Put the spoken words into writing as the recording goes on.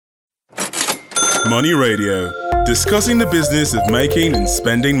Money Radio, discussing the business of making and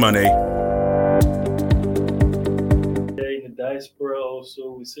spending money. In the diaspora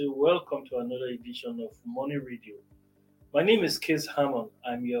also, we say welcome to another edition of Money Radio. My name is Case Hammond.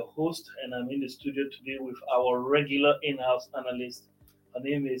 I'm your host and I'm in the studio today with our regular in-house analyst. Her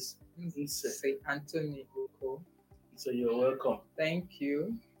name is Say Anthony Oko. So you're welcome. Thank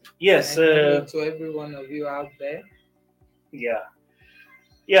you. Yes. And hello to every one of you out there. Yeah.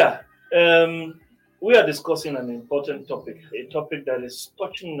 We are discussing an important topic, a topic that is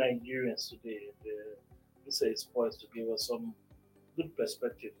touching Nigerians today. This is poised to give us some good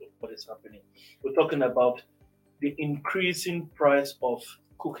perspective of what is happening. We're talking about the increasing price of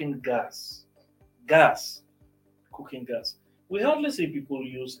cooking gas. Cooking gas. We hardly see people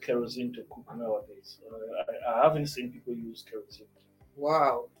use kerosene to cook nowadays. I haven't seen people use kerosene.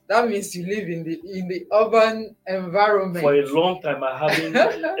 Wow, that means you live in the urban environment. For a long time, I haven't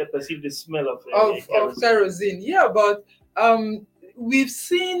perceived the smell of kerosene. Yeah, but we've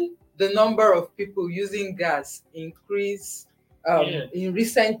seen the number of people using gas increase in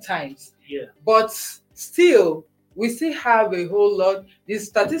recent times. Yeah. But still, we still have a whole lot. The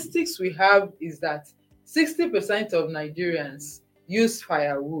statistics we have is that 60% of Nigerians use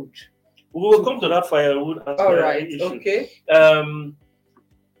firewood. We will come to that firewood. All right. Issue. Okay.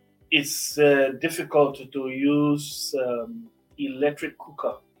 It's difficult to use electric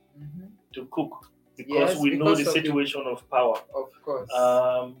cooker to cook because we know the situation of power. Of course.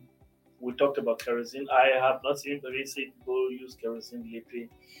 We talked about kerosene. I have not seen very people use kerosene lately.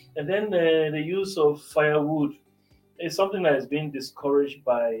 And then the use of firewood is something that is being discouraged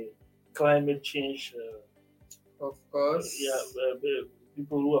by climate change. Of course.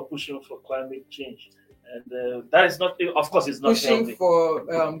 People who are pushing for climate change. And that is not, of course, it's not pushing healthy. For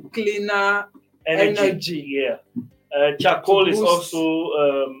cleaner energy. Yeah. Charcoal is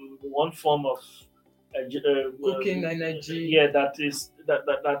also one form of cooking energy. Yeah, that is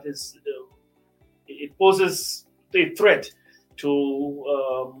it poses a threat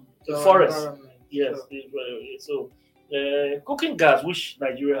to the forest. Yes. Sure. So cooking gas, which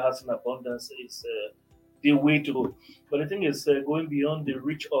Nigeria has in abundance, is the way to go. But the thing is going beyond the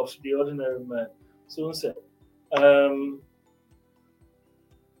reach of the ordinary man. So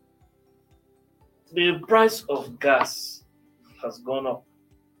the price of gas has gone up.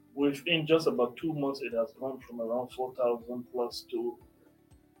 Within just about 2 months, it has gone from around 4,000 plus to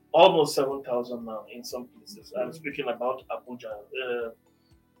almost 7,000 now in some places. I'm speaking about Abuja.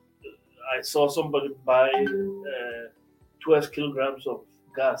 I saw somebody buy 12 kilograms of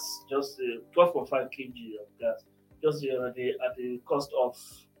gas, just 12.5 kg of gas, just the other day at the cost of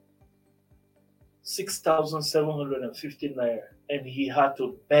 6,750 naira, and he had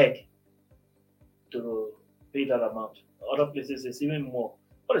to beg to pay that amount. Other places it's even more.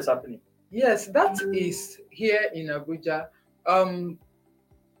 What is happening? Yes, that is here in Abuja.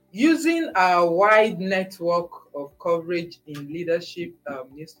 Using our wide network of coverage in leadership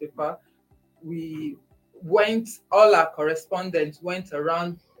newspaper, all our correspondents went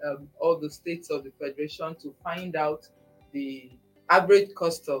around all the states of the Federation to find out the average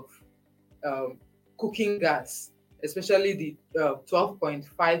cost of cooking gas, especially the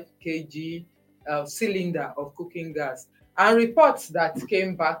 12.5 kg cylinder of cooking gas. And reports that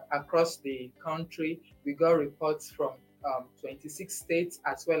came back across the country, we got reports from 26 states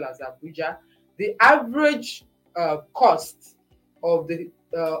as well as Abuja. The average cost of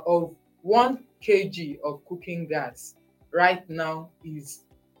 1 kg of cooking gas right now is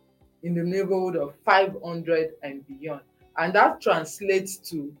in the neighborhood of 500 and beyond. And that translates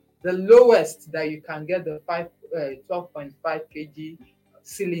to the lowest that you can get, the 12.5 kg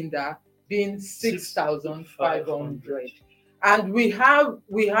cylinder, being 6,500. And we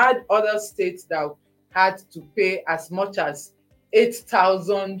had other states that had to pay as much as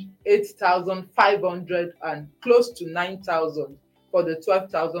 8,500 and close to 9,000 for the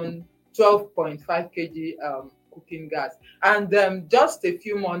 12.5 kg cooking gas. And just a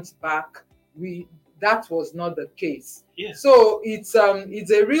few months back, that was not the case. Yes. So it's a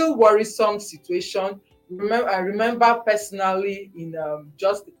real worrisome situation. I remember personally in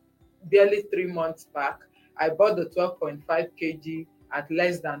just barely 3 months back, I bought the 12.5 kg at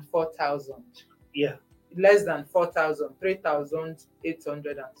less than 4,000. Yeah. Less than 4,000,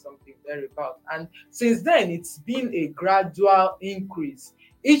 3,800 and something thereabout. And since then, it's been a gradual increase.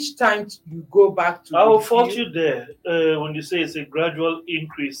 Each time you go back to... I will fault you there when you say it's a gradual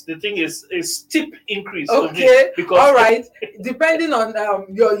increase. The thing is a steep increase. Okay, all right. Depending on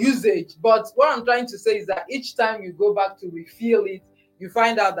your usage. But what I'm trying to say is that each time you go back to refill it, you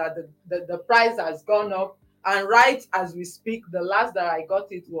find out that the price has gone up And right as we speak, the last that I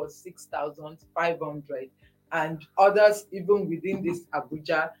got it was 6,500, and others even within this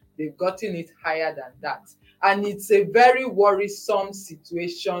Abuja, they've gotten it higher than that. And it's a very worrisome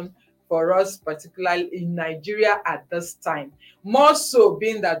situation for us, particularly in Nigeria at this time. More so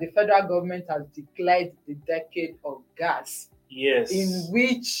being that the federal government has declared the decade of gas, Yes. in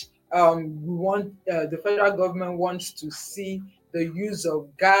which the federal government wants to see the use of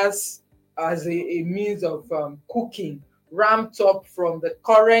gas as a means of cooking ramped up from the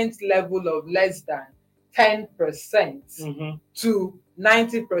current level of less than 10% to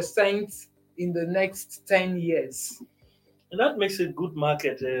 90% in the next 10 years. And that makes a good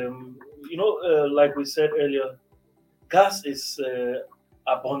market. Like we said earlier, gas is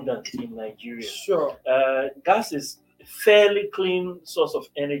abundant in Nigeria. Sure. Gas is a fairly clean source of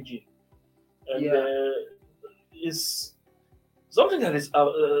energy, and is something that is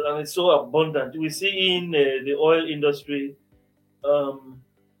and it's so abundant. We see in the oil industry,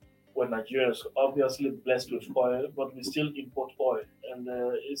 well, Nigeria is obviously blessed with oil, but we still import oil, and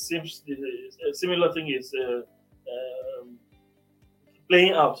it seems a similar thing is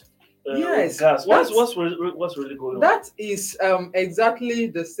playing out. Yes, gas. What's really going on? That is exactly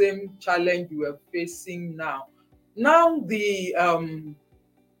the same challenge we are facing now. Now the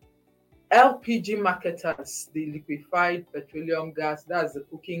LPG marketers, the liquefied petroleum gas, that's the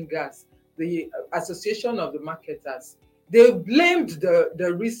cooking gas, the Association of the Marketers, they blamed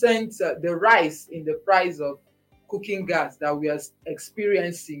the recent the rise in the price of cooking gas that we are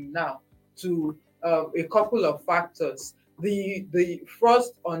experiencing now to a couple of factors. The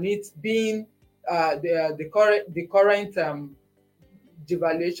first on it being the current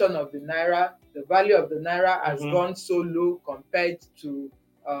devaluation of the naira. The value of the naira has gone so low compared to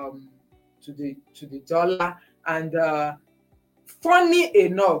the dollar, and funny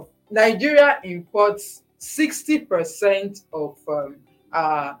enough, Nigeria imports 60% of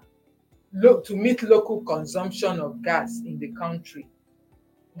to meet local consumption of gas in the country,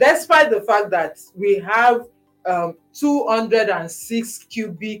 despite the fact that we have 206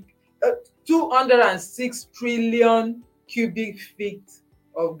 trillion cubic feet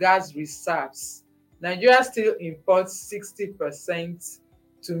of gas reserves. Nigeria still imports 60%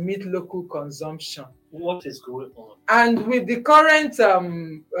 to meet local consumption. What is going on? And with the current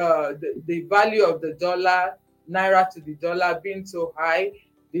the value of the dollar, naira to the dollar being so high,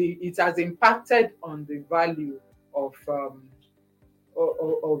 it has impacted on the value of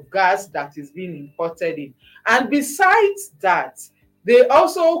gas that is being imported in. And besides that, they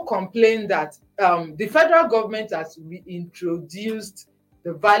also complain that the federal government has reintroduced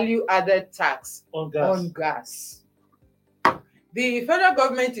the value added tax on gas. The federal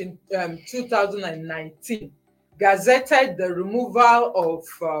government in 2019 gazetted the removal of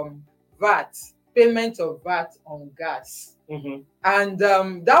VAT, payment of VAT on gas. And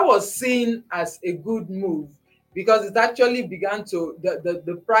that was seen as a good move, because it actually began to,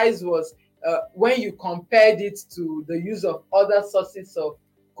 the price was, when you compared it to the use of other sources of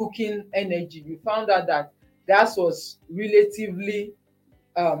cooking energy, you found out that gas was relatively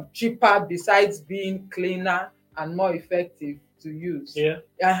cheaper, besides being cleaner and more effective to use.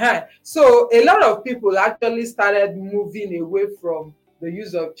 So a lot of people actually started moving away from the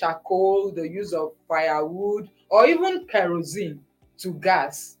use of charcoal, the use of firewood, or even kerosene to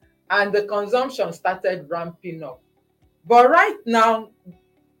gas, and the consumption started ramping up. But right now,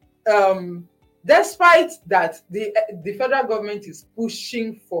 despite that, the federal government is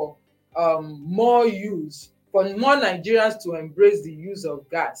pushing for more use, for more Nigerians to embrace the use of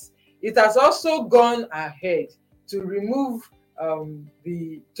gas. It has also gone ahead to remove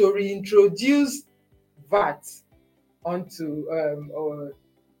to reintroduce VAT onto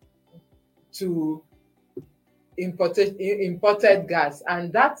to imported gas,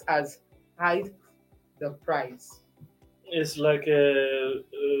 and that has hiked the price. It's like the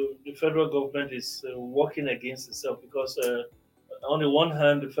federal government is working against itself, because on the one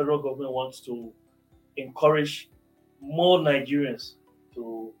hand, the federal government wants to encourage more Nigerians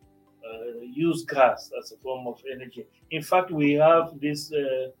to use gas as a form of energy. In fact, we have this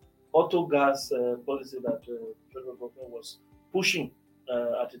auto gas policy that the federal government was pushing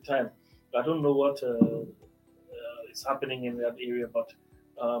at the time. I don't know what is happening in that area, but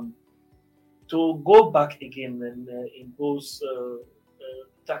to go back again and impose a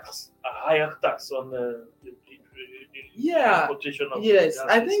higher tax on the importation of gas,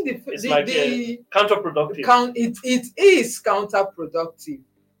 I think the counterproductive. It is counterproductive.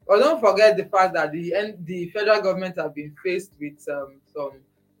 But don't forget the fact that the federal government have been faced with some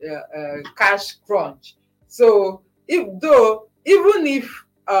cash crunch. So even if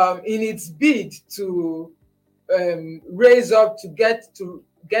in its bid to raise up to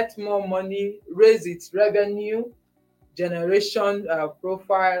get more money, raise its revenue generation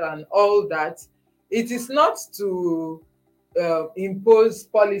profile and all that. It is not to impose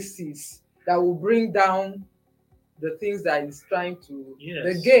policies that will bring down the things that is trying to,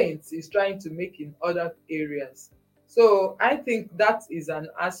 the gains is trying to make in other areas. So I think that is an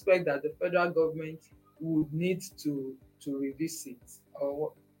aspect that the federal government would need to revisit.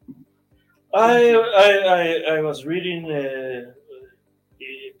 Or I was reading a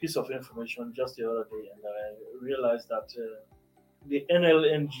piece of information just the other day, and I realized that the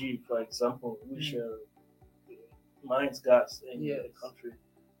NLNG, for example, which mines gas in the country,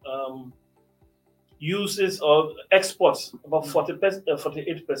 uses or exports about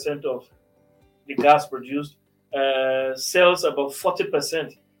 48% of the gas produced, sells about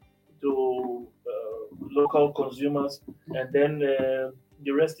 40% to local consumers, and then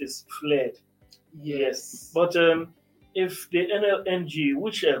the rest is flared. Yes. But if the NLNG,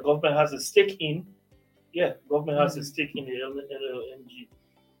 which government has a stake in, government has a stake in the NLNG,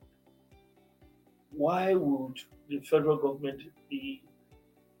 why would the federal government be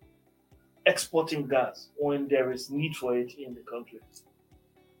exporting gas when there is need for it in the country?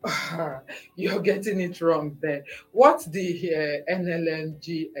 You're getting it wrong there. What the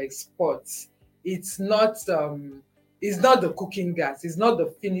NLNG exports, it's not the cooking gas, it's not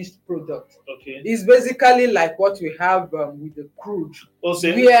the finished product. Okay. It's basically like what we have with the crude.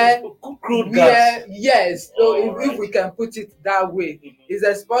 Crude gas. Yes. So if we can put it that way, it's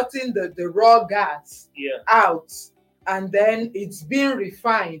exporting the raw gas out, and then it's being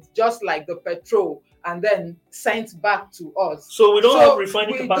refined just like the petrol, and then sent back to us. So we don't have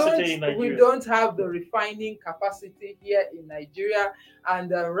refining capacity in Nigeria. We don't have the refining capacity here in Nigeria,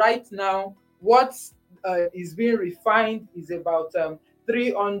 and right now what is being refined is about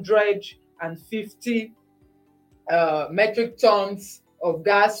 350 metric tons of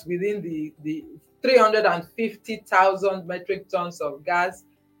gas within the 350,000 metric tons of gas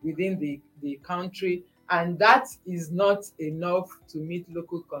within the country, and that is not enough to meet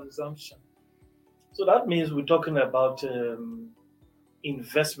local consumption. So that means we're talking about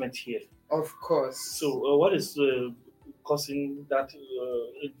investment here. Of course. So what is causing that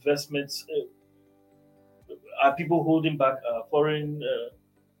investments? Are people holding back? Foreign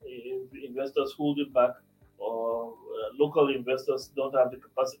investors holding back, or local investors don't have the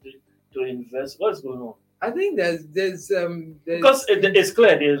capacity to invest? What is going on? I think there's because it's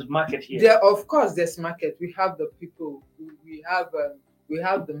clear there's market here. There, of course, there's market. We have the people. We have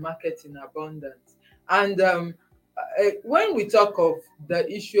the market in abundance. And when we talk of the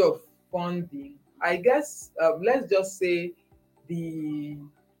issue of funding, I guess let's just say the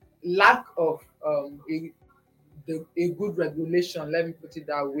lack of a good regulation, let me put it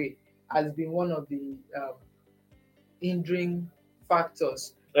that way, has been one of the hindering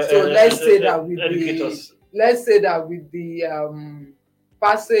factors. So let's say that with the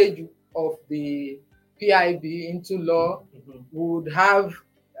passage of the PIB into law, we would have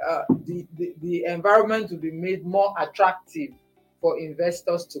the environment to be made more attractive for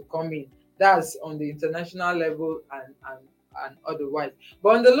investors to come in. That's on the international level and otherwise.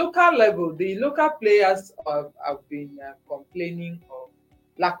 But on the local level, the local players have been complaining of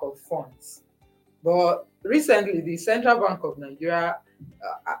lack of funds. But recently, the Central Bank of Nigeria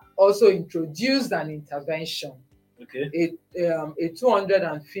also introduced an intervention, a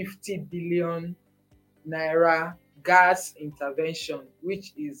 250 billion naira gas intervention,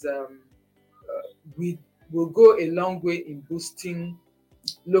 which is will go a long way in boosting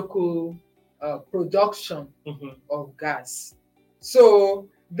local production of gas. So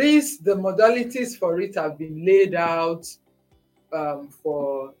the modalities for it have been laid out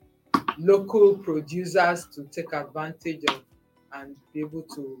for local producers to take advantage of and be able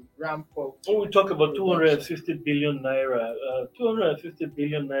to ramp up. When we talk about 250 billion naira, 250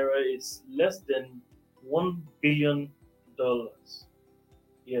 billion naira is less than $1 billion.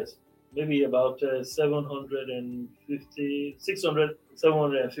 Yes, maybe about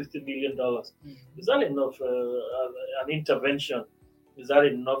 750 million dollars. Is that enough? An intervention, is that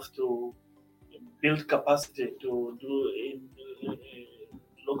enough to build capacity to do in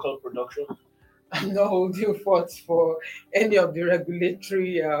local production? I'm not holding forth for any of the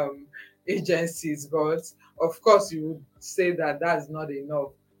regulatory agencies, but of course you would say that that's not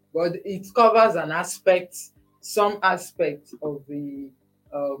enough. But it covers some aspect of the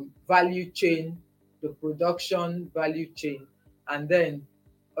value chain, the production value chain, and then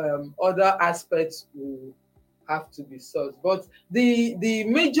other aspects will have to be solved. But the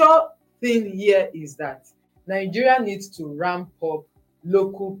major thing here is that Nigeria needs to ramp up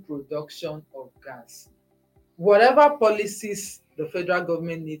local production of gas. whatever policies the federal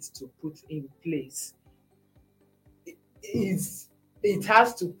government needs to put in place, is it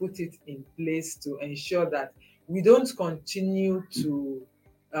has to put it in place to ensure that we don't continue to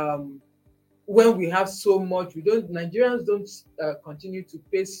when we have so much, Nigerians don't continue to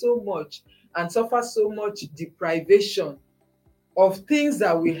pay so much and suffer so much deprivation of things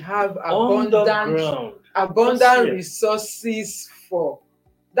that we have Underground. abundant resources for.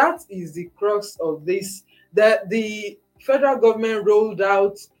 That is the crux of this. The federal government rolled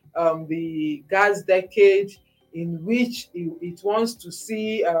out the gas decade, in which it wants to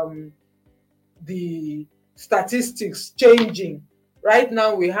see the statistics changing. Right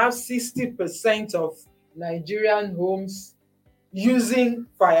now, we have 60% of Nigerian homes using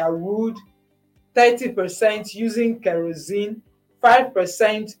firewood, 30% using kerosene,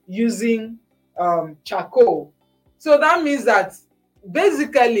 5% using charcoal. So that means that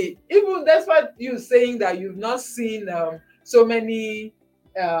basically, even despite you saying that you've not seen so many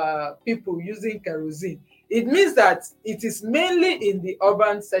people using kerosene, it means that it is mainly in the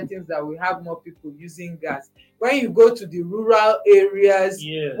urban settings that we have more people using gas. When you go to the rural areas,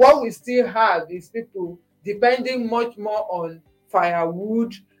 Yes. what we still have is people depending much more on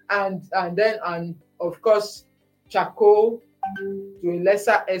firewood and of course charcoal to a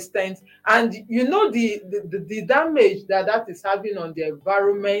lesser extent. And you know the damage that is having on the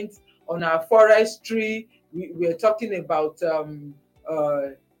environment, on our forestry. We're talking about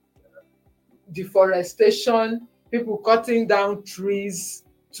deforestation, people cutting down trees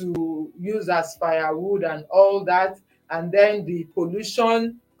to use as firewood and all that, and then the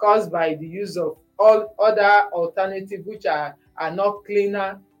pollution caused by the use of all other alternatives which are not clean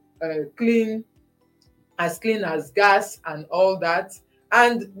as gas and all that.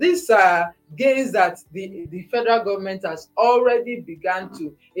 And these are gains that the federal government has already begun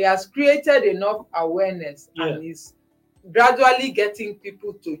to. It has created enough awareness and is gradually getting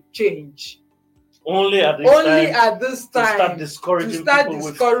people to change. Only at this time to start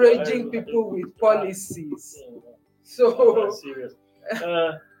discouraging people with policies. So that's serious.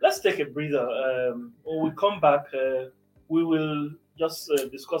 Let's take a breather. When we come back, we will just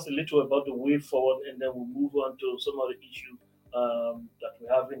discuss a little about the way forward, and then we'll move on to some other issue that we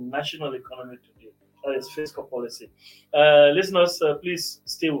have in national economy today. That is fiscal policy. Listeners, please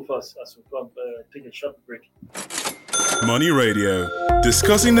stay with us as we come take a short break. Money Radio,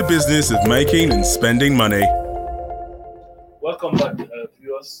 discussing the business of making and spending money. Welcome back,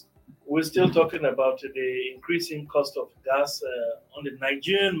 viewers. We're still talking about the increasing cost of gas on the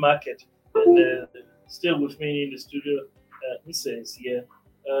Nigerian market. And still with me in the studio, Nisa is here.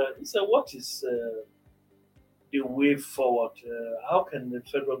 Nisa, what is the way forward? How can the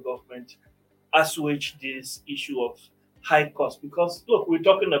federal government assuage this issue of high cost? Because, look, we're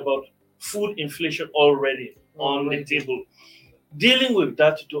talking about food inflation already on the table. Dealing with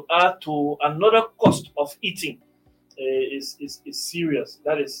that to add to another cost of eating is serious.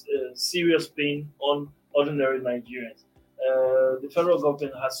 That is serious pain on ordinary Nigerians. The federal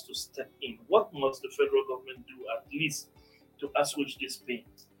government has to step in. What must the federal government do at least to assuage this pain?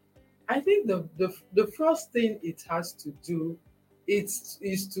 I think the first thing it has to do is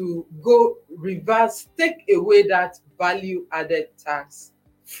to go reverse, take away that value added tax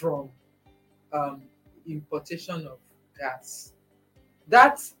from importation of gas.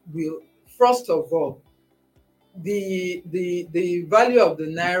 That will, first of all, the value of the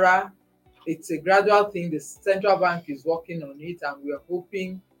naira, it's a gradual thing. The central bank is working on it, and we are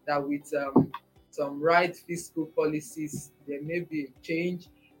hoping that with some right fiscal policies there may be a change.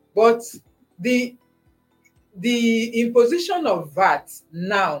 But the imposition of VAT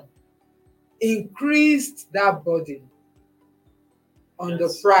now increased that burden on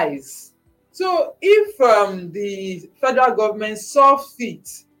the price. So if the federal government saw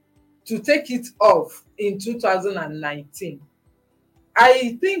fit to take it off in 2019,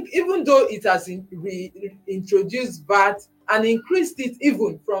 I think even though it has reintroduced VAT and increased it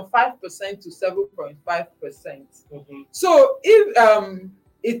even from 5% to 7.5%. Mm-hmm. So if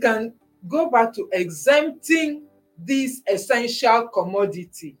it can go back to exempting this essential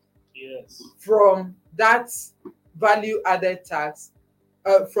commodity from that value added tax,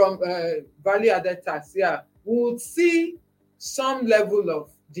 we would see some level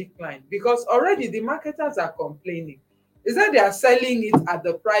of decline, because already the marketers are complaining. Is that they are selling it at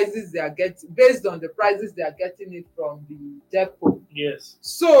the prices they are getting, based on the prices they are getting it from the depot. Yes.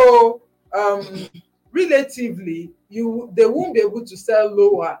 So relatively, they won't be able to sell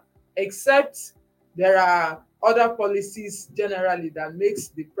lower, except there are other policies generally that makes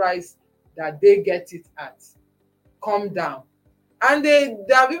the price that they get it at come down. And they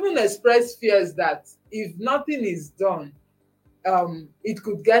have even expressed fears that if nothing is done, it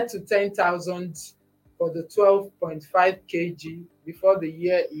could get to 10,000 for the 12.5 kg before the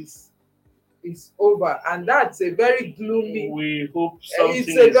year is over, and that's a very gloomy. We hope something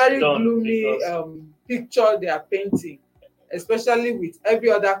It's a is very done gloomy because picture they are painting, especially with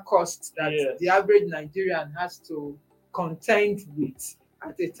every other cost that Yes. the average Nigerian has to contend with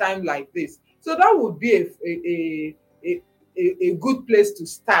at a time like this. So that would be a good place to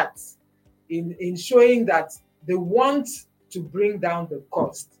start in showing that they want to bring down the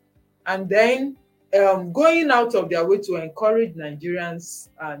cost, and then going out of their way to encourage Nigerians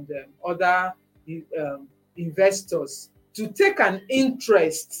and other investors to take an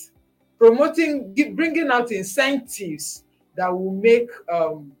interest, bringing out incentives that will make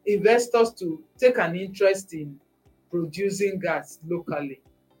investors to take an interest in producing gas locally.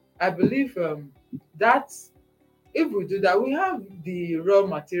 I believe that if we do that, we have the raw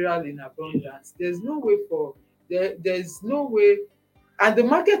material in abundance. There's no way, and the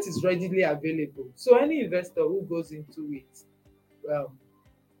market is readily available. So any investor who goes into it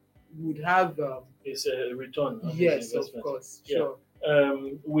would have it's a return on yes, this of investment. course, Yeah. sure.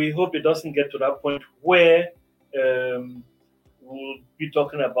 We hope it doesn't get to that point where we'll be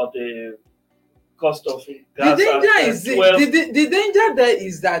talking about the cost of gas. The danger is the danger there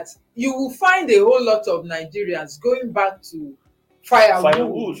is that you will find a whole lot of Nigerians going back to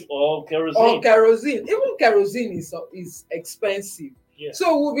firewood or kerosene. Even kerosene is expensive. Yeah.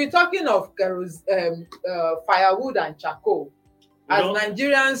 So we'll be talking of firewood and charcoal as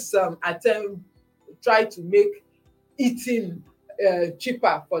Nigerians try to make eating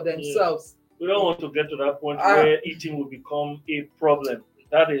cheaper for themselves. We don't want to get to that point where eating will become a problem.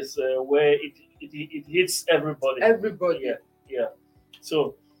 That is where it hits everybody. Yeah.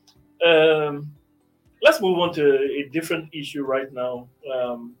 So let's move on to a different issue right now.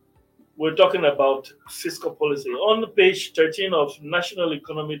 We're talking about fiscal policy. On page 13 of National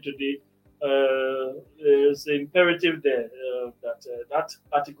Economy Today, there's an imperative there that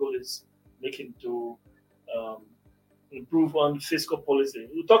article is making to improve on fiscal policy.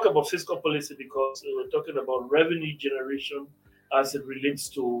 We'll talk about fiscal policy because we're talking about revenue generation as it relates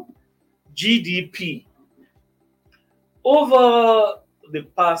to GDP. Over the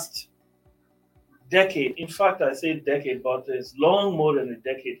past decade, in fact, I say decade, but it's long more than a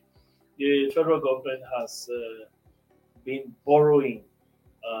decade, the federal government has been borrowing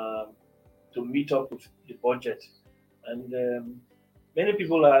to meet up with the budget. And many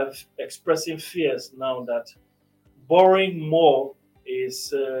people are expressing fears now that borrowing more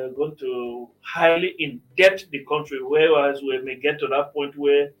is going to highly indebt the country, whereas we may get to that point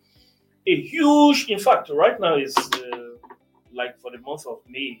where in fact, right now is like for the month of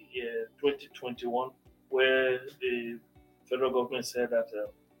May 2021, where the federal government said that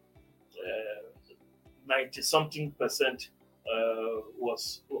 90-something%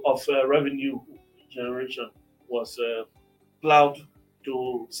 was of revenue generation was plowed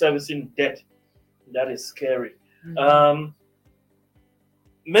to servicing debt. That is scary. Mm-hmm.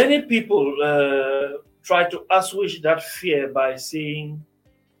 Many people try to assuage that fear by saying,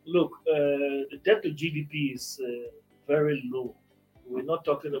 look, the debt to GDP is very low. We're not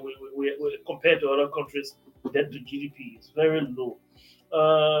talking, we compared to other countries, debt to GDP is very low.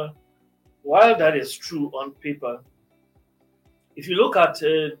 While that is true on paper, if you look at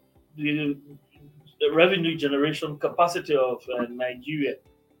the revenue generation capacity of Nigeria,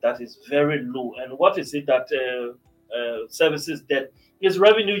 that is very low. And what is it that services debt? Is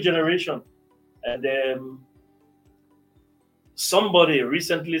revenue generation. And somebody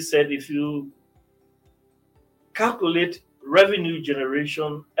recently said if you calculate revenue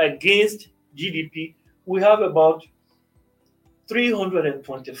generation against GDP, we have about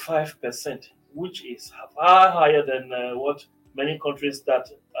 325%, which is far higher than what many states that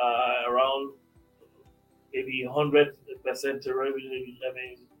are around maybe 100% revenue.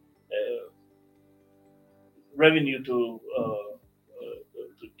 Revenue to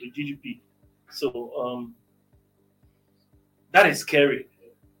GDP. So that is scary,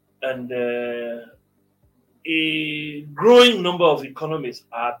 and a growing number of economies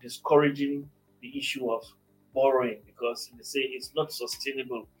are discouraging the issue of borrowing because they say it's not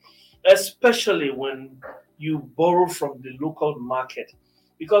sustainable, especially when you borrow from the local market,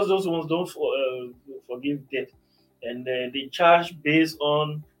 because those ones don't forgive debt, and they charge based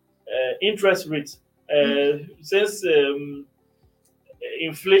on interest rates. Since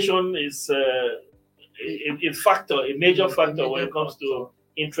inflation is a major factor when it comes to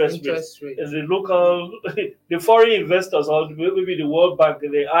interest rates. As the local, the foreign investors, or maybe the World Bank,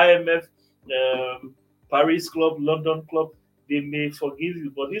 the IMF, Paris Club, London Club, they may forgive you,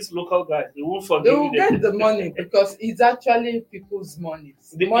 but these local guys, they won't forgive They you. will get the money because it's actually people's money.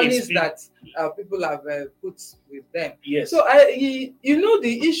 The monies that people have put with them. Yes. So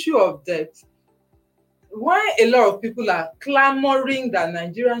the issue of debt, why a lot of people are clamoring that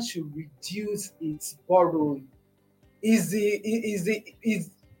Nigeria should reduce its borrowing is the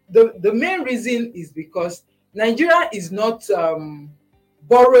main reason is because Nigeria is not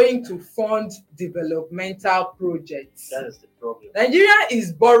borrowing to fund developmental projects. That is the problem. Nigeria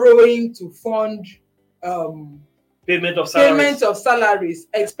is borrowing to fund payment of salaries,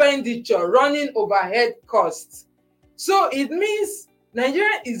 expenditure, running overhead costs. So it means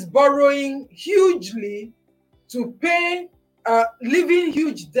Nigeria is borrowing hugely to pay, leaving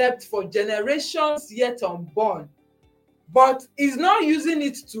huge debt for generations yet unborn, but is not using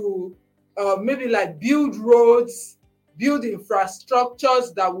it to maybe like build roads, build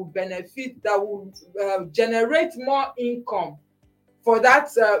infrastructures that will benefit, that will generate more income for that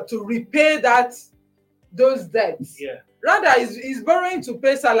to repay those debts. Yeah. Rather, is borrowing to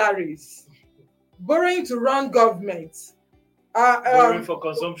pay salaries, borrowing to run government, borrowing for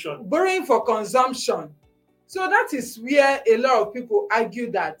consumption. Borrowing for consumption. So that is where a lot of people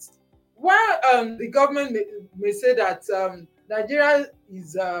argue that while the government may say that Nigeria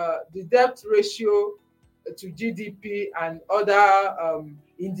is the debt ratio to GDP and other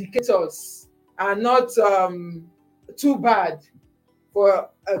indicators are not too bad for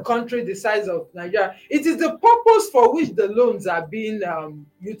a country the size of Nigeria. It is the purpose for which the loans are being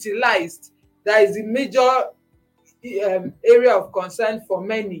utilized that is the major area of concern for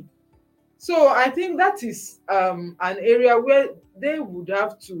many. So I think that is an area where they would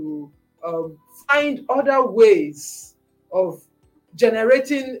have to find other ways of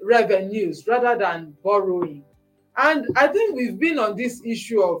generating revenues rather than borrowing. And I think we've been on this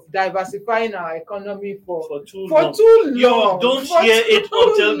issue of diversifying our economy for too long. You don't hear it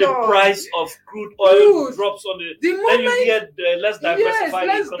until the price of crude oil drops on the moment, then you hear let's diversify.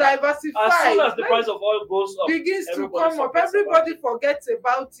 Yes, let's diversify. As soon as the price of oil goes up, begins to come up, everybody forgets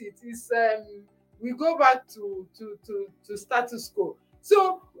about it. It's we go back to status quo.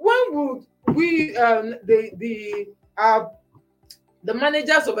 So when would we the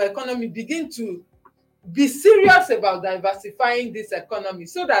managers of economy begin to be serious about diversifying this economy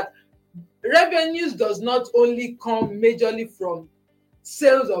so that revenues does not only come majorly from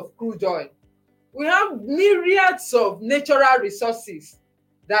sales of crude oil? We have myriads of natural resources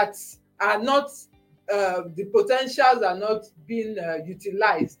that are not the potentials are not being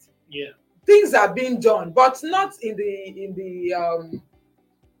utilized. Yeah, things are being done, but not in the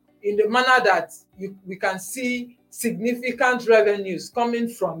manner that we can see significant revenues coming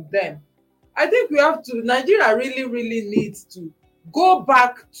from them. I think Nigeria really needs to go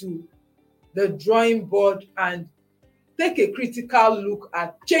back to the drawing board and take a critical look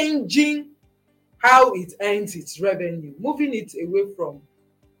at changing how it earns its revenue, moving it away from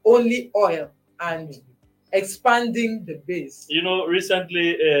only oil and expanding the base.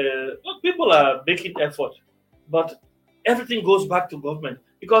 Recently, people are making effort, but everything goes back to government.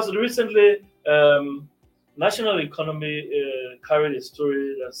 Because recently, National Economy carried a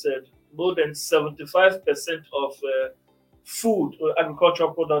story that said more than 75% of food or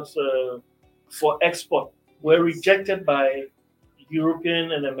agricultural products for export were rejected by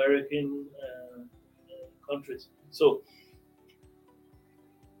European and American countries. So,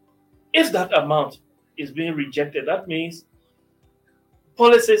 if that amount is being rejected, that means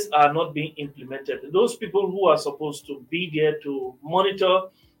policies are not being implemented. Those people who are supposed to be there to monitor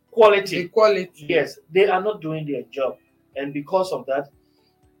quality, yes, they are not doing their job. And because of that,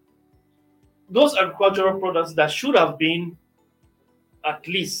 those agricultural products that should have been at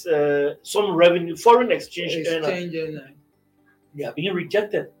least some revenue, foreign exchange earner, they are being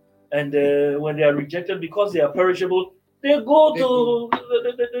rejected. And when they are rejected because they are perishable, they go to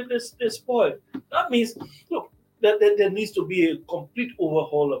the spoil. That means, look, there needs to be a complete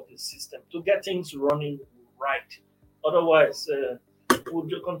overhaul of the system to get things running right. Otherwise,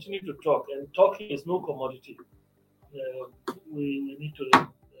 we'll continue to talk, and talking is no commodity. We need to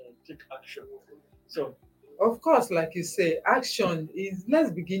take action. So, of course, like you say, action is,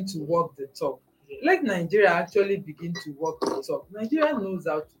 let's begin to walk the talk. Let Nigeria actually begin to walk the talk. Nigeria knows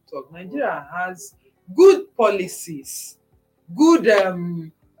how to talk. Nigeria has good policies, good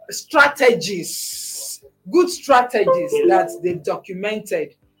strategies that they've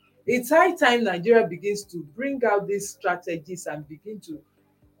documented. It's high time Nigeria begins to bring out these strategies and begin to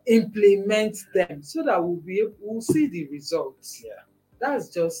implement them so that we'll see the results. Yeah. That's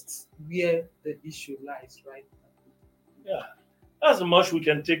just where the issue lies right now. Yeah, that's much we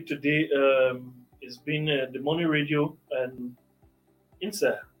can take today. It's been the Money Radio, and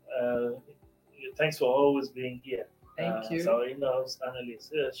Insa, thanks for always being here. Thank you. So in-house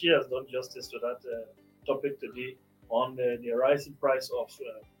analyst, she has done justice to that topic today on the rising price of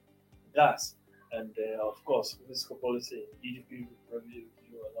gas and of course fiscal policy, GDP review,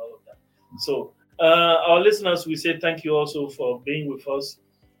 and all of that. So our listeners, we say thank you also for being with us.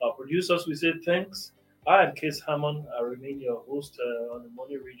 Our producers, we say thanks. I am Case Hammond. I remain your host on the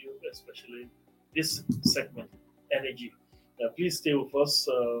Money Radio, especially this segment, Energy. Please stay with us.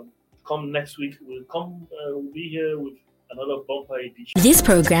 Come next week. We'll be here with another bumper edition. This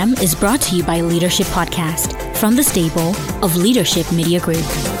program is brought to you by Leadership Podcast from the stable of Leadership Media Group.